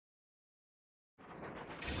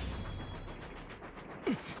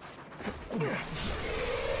What's this?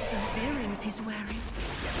 Those earrings he's wearing.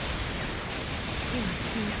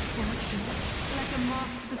 Good fortune. Like a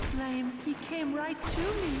moth to the flame, he came right to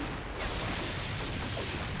me.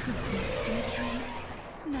 Could this be a dream?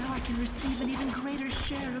 Now I can receive an even greater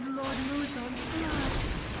share of Lord Muzan's blood.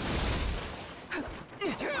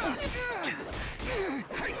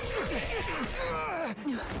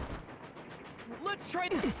 Let's try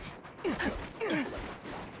to...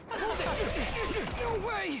 Hold it! No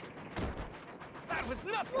way! That was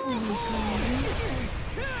nothing!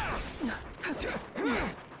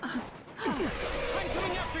 I'm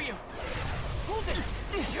coming after you! Hold it!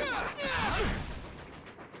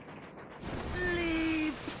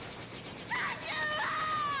 Sleep!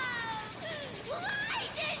 Why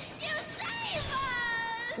didn't you save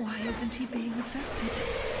us? Why isn't he being affected?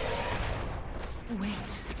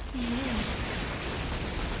 Wait, he is.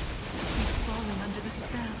 He's falling under the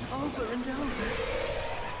spell over and over.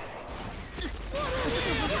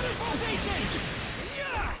 Waterfall basin!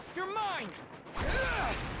 Yeah! You're mine!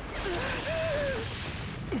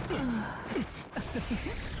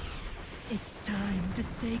 It's time to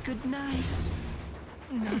say goodnight.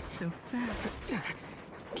 Not so fast.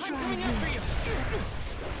 I'm coming after you!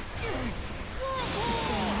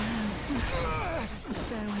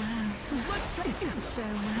 Farewell. Let's try...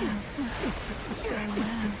 Farewell.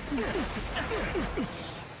 Farewell.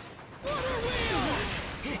 Water wheel!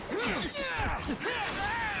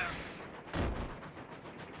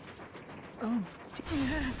 Oh,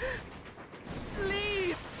 dear.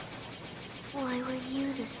 Sleep! Why were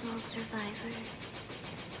you the sole survivor?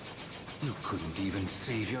 You couldn't even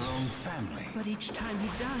save your own family. But each time he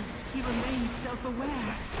does, he remains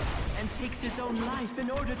self-aware and takes his own life in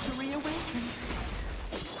order to reawaken.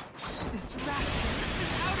 This rascal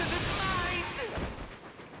is out of his mind!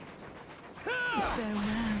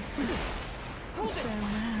 Farewell.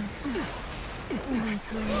 Farewell.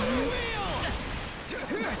 Weakling.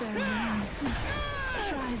 Farewell.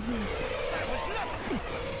 Try this. That was nothing!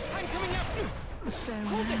 I'm coming after...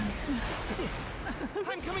 Farewell.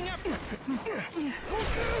 I'm coming after...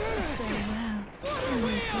 Farewell. Water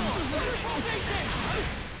wheel! Waterfall basin!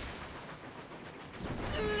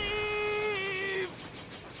 Sleep!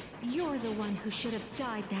 You're the one who should have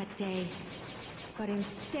died that day. But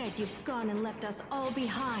instead, you've gone and left us all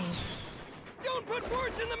behind. Don't put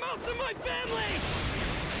words in the mouths of my family!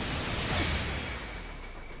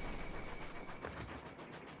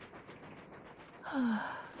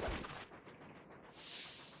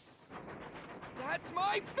 That's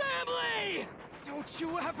my family! Don't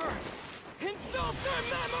you ever insult their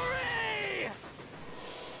memory!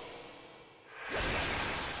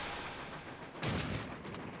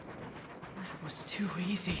 That was too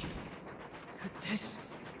easy. Could this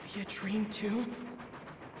be a dream too?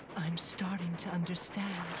 I'm starting to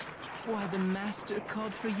understand why the Master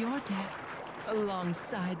called for your death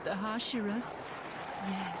alongside the Hashiras.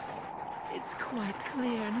 Yes, it's quite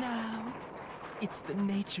clear now. It's the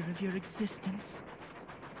nature of your existence.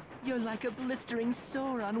 You're like a blistering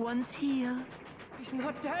sore on one's heel. He's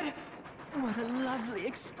not dead? What a lovely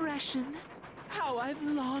expression. How I've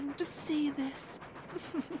longed to see this.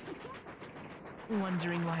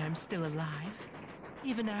 Wondering why I'm still alive,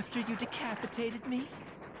 even after you decapitated me?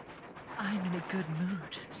 I'm in a good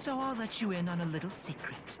mood, so I'll let you in on a little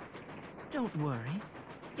secret. Don't worry.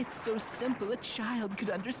 It's so simple a child could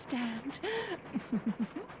understand.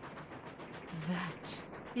 That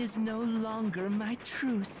is no longer my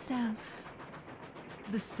true self.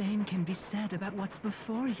 The same can be said about what's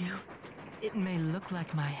before you. It may look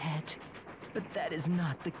like my head, but that is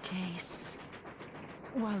not the case.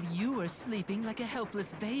 While you were sleeping like a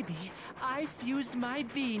helpless baby, I fused my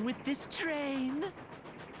being with this train.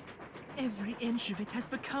 Every inch of it has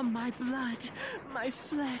become my blood, my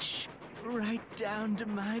flesh, right down to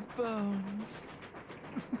my bones.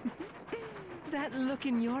 That look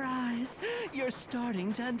in your eyes, you're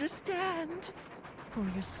starting to understand. For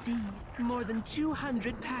you see, more than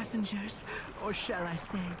 200 passengers, or shall I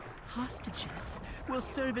say, hostages, will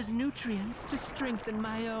serve as nutrients to strengthen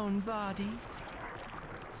my own body.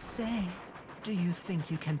 Say, do you think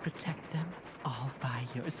you can protect them all by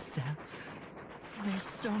yourself? There's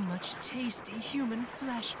so much tasty human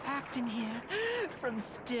flesh packed in here, from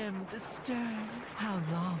stem to stern. How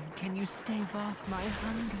long can you stave off my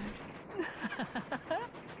hunger?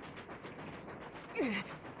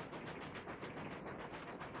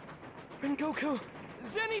 Rengoku!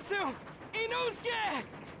 Zenitsu! Inosuke!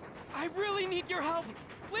 I really need your help!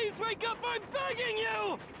 Please wake up, I'm begging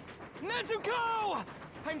you! Nezuko!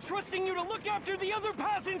 I'm trusting you to look after the other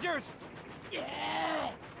passengers!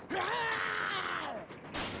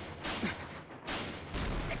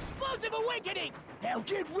 Explosive awakening! awakening! Now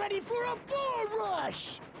get ready for a bull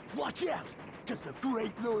rush! Watch out, because the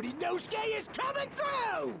great Lord Inosuke is coming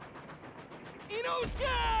through!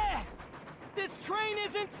 Inosuke! This train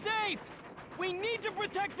isn't safe! We need to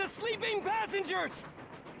protect the sleeping passengers!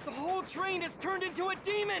 The whole train has turned into a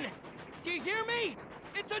demon! Do you hear me?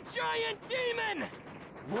 It's a giant demon!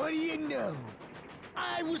 What do you know?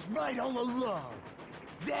 I was right all along.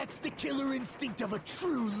 That's the killer instinct of a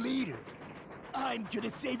true leader. I'm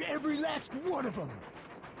gonna save every last one of them.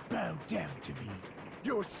 Bow down to me.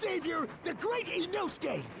 Your savior, the great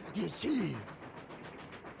Inosuke, is here.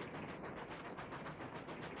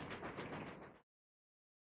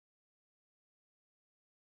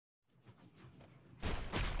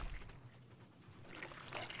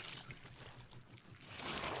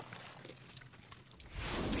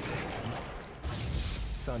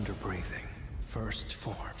 Thunder breathing, first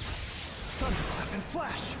form. Thunderclap and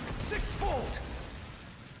flash, sixfold!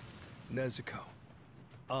 Nezuko,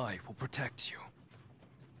 I will protect you.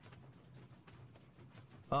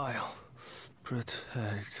 I'll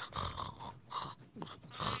protect...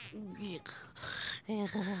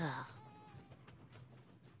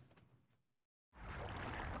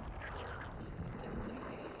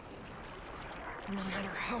 No matter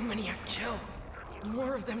how many I kill,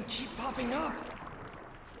 more of them keep popping up.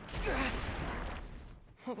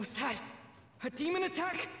 What was that? A demon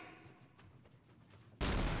attack?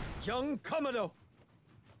 Young Komodo!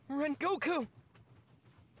 Rengoku!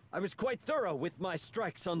 I was quite thorough with my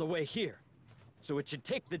strikes on the way here, so it should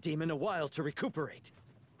take the demon a while to recuperate.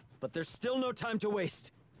 But there's still no time to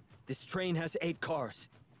waste. This train has 8 cars.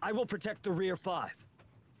 I will protect the rear 5.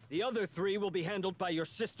 The other 3 will be handled by your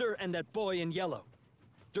sister and that boy in yellow.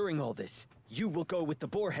 During all this, you will go with the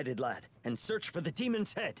boar-headed lad and search for the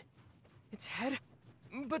demon's head. Its head?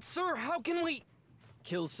 But sir, how can we...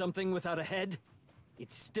 Kill something without a head?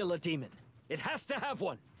 It's still a demon. It has to have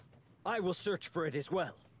one. I will search for it as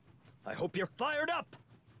well. I hope you're fired up!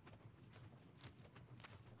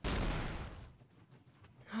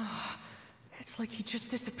 It's like he just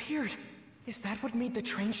disappeared. Is that what made the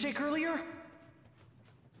train shake earlier?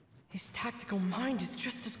 His tactical mind is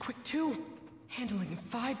just as quick too. Handling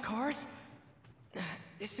 5 cars?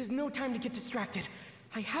 This is no time to get distracted.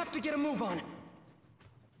 I have to get a move on.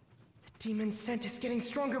 The demon's scent is getting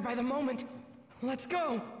stronger by the moment. Let's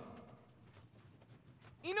go!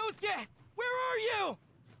 Inosuke! Where are you?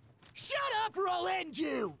 Shut up or I'll end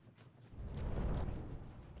you!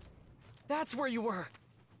 That's where you were.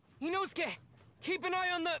 Inosuke, keep an eye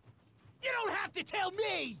on the... You don't have to tell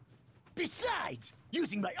me! Besides,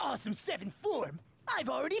 using my awesome 7th form, I've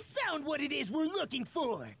already found what it is we're looking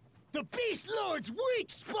for! The Beast Lord's weak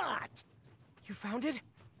spot! You found it?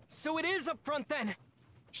 So it is up front then?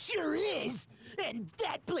 Sure is! And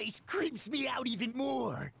that place creeps me out even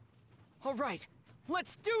more! All right,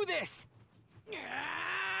 let's do this!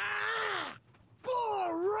 Ah!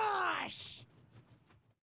 Bull Rush!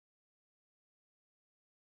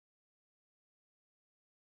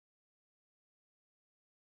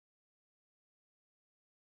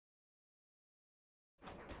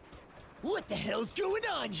 What the hell's going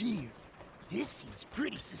on here? This seems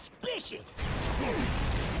pretty suspicious.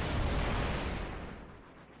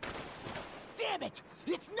 Damn it!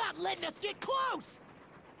 It's not letting us get close!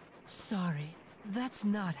 Sorry, that's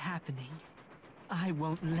not happening. I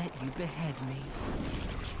won't let you behead me.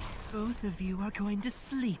 Both of you are going to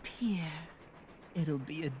sleep here. It'll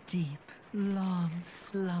be a deep, long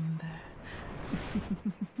slumber.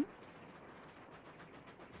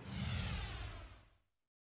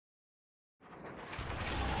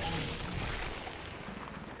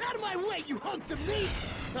 Out of my way, you hunks of meat!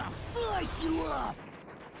 I'll slice you up!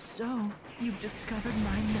 So, you've discovered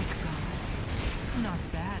my neck guard. Not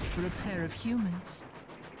bad for a pair of humans.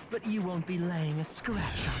 But you won't be laying a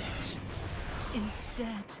scratch on it.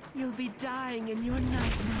 Instead, you'll be dying in your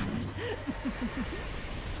nightmares.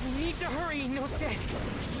 We need to hurry, Inosuke.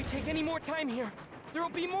 If we take any more time here, there will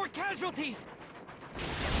be more casualties.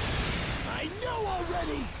 I know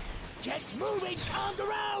already! Get moving,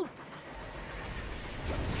 Kangaro!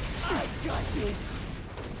 I've got this!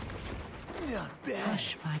 Not bad.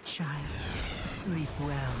 Hush, my child. Sleep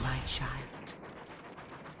well, my child.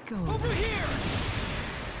 Go Over away. here!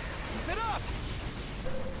 Keep it up!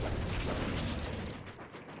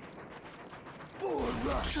 Bull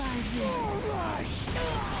Rush! Try this. Bull Rush!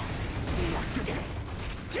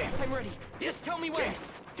 I'm ready. Just tell me when.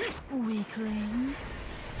 Weakling.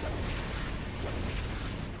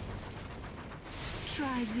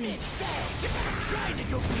 Try this. I'm trying to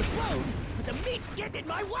go for the bone, but the meat's getting in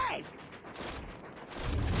my way!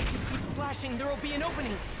 If you keep slashing, there will be an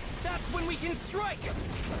opening. That's when we can strike!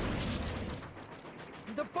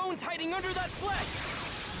 The bone's hiding under that flesh!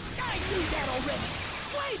 I knew that already!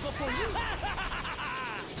 Way before you!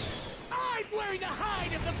 I'm wearing the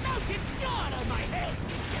hide of the mountain god on my head!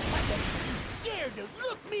 I bet you're too scared to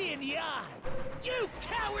look me in the eye! You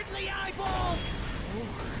cowardly eyeball!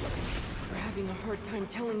 We're having a hard time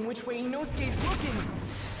telling which way Inosuke's looking!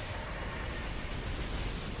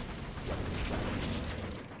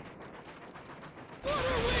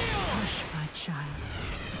 Water wheel! Hush, my child.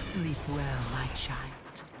 Sleep well, my child.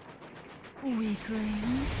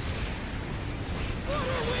 Weakling.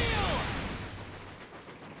 Water wheel!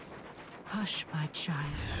 Hush, my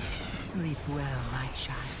child. Sleep well, my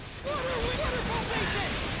child. Waterfall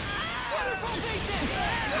basin! Waterfall basin!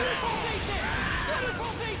 Waterfall basin!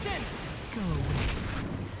 Waterfall basin! Go away.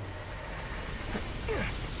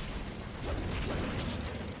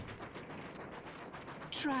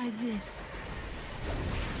 Try this.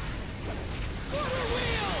 Water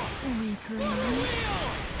wheel! Weakling. Water wheel!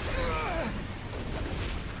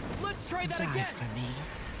 Let's try that Die again! for me.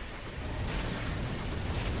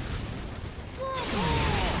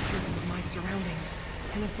 Careful with my surroundings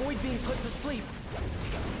and avoid being put to sleep.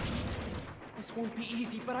 This won't be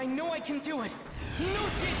easy, but I know I can do it.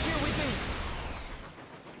 Inosuke's here with me.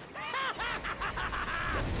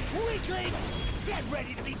 Weaklings! Get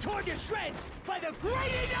ready to be torn to shreds by the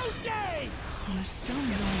great Inosuke! You're so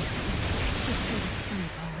noisy. Just go to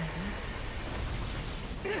sleep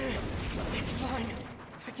already. It's fine.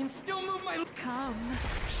 I can still move my... Come,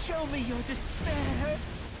 show me your despair.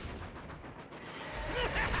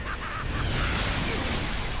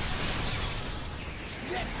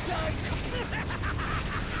 Next time,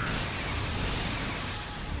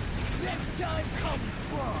 next time, come,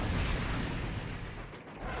 boss.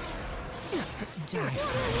 Die for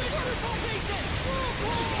me. Waterfall basin!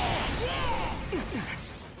 Whirlpool!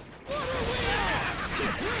 Water wheel!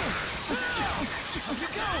 Up you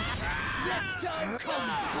go! Next time, come,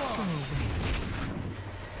 Go boss. away.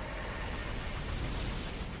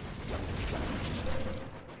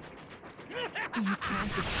 You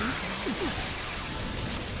can't defeat me.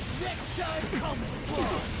 Next time, come,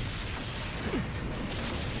 boss.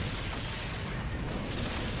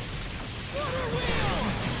 Water wheel!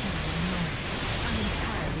 This is getting annoying. I'm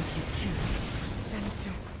tired of you too.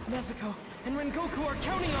 Zenitsu, Nezuko, and Rengoku are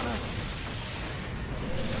counting on us!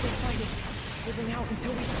 We're still fighting, holding out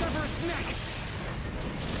until we sever its neck!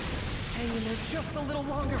 Hang in there just a little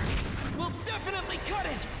longer! We'll definitely cut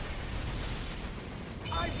it!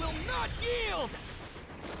 I will not yield!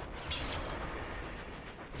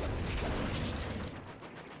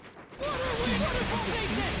 Waterfall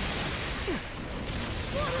basin!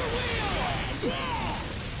 Water wheel!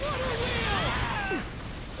 Water wheel!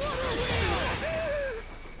 Water wheel!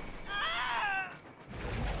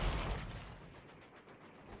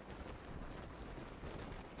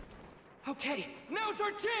 Okay, now's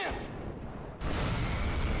our chance!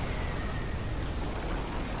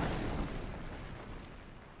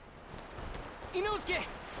 Inosuke!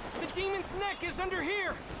 The demon's neck is under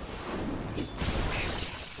here!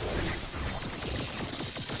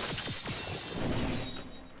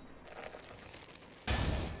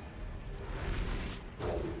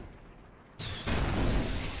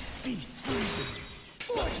 Beast breathing.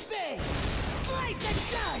 Force fade. Slice and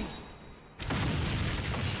dice.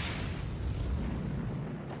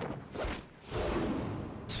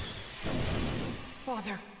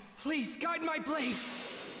 Father, please guide my blade!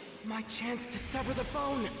 My chance to sever the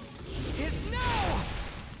bone is now!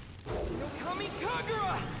 Hinokami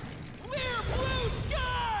Kagura! Clear blue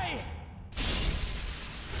sky!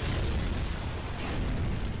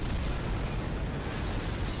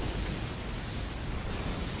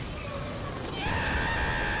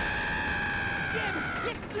 Damn it!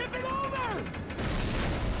 It's tipping over!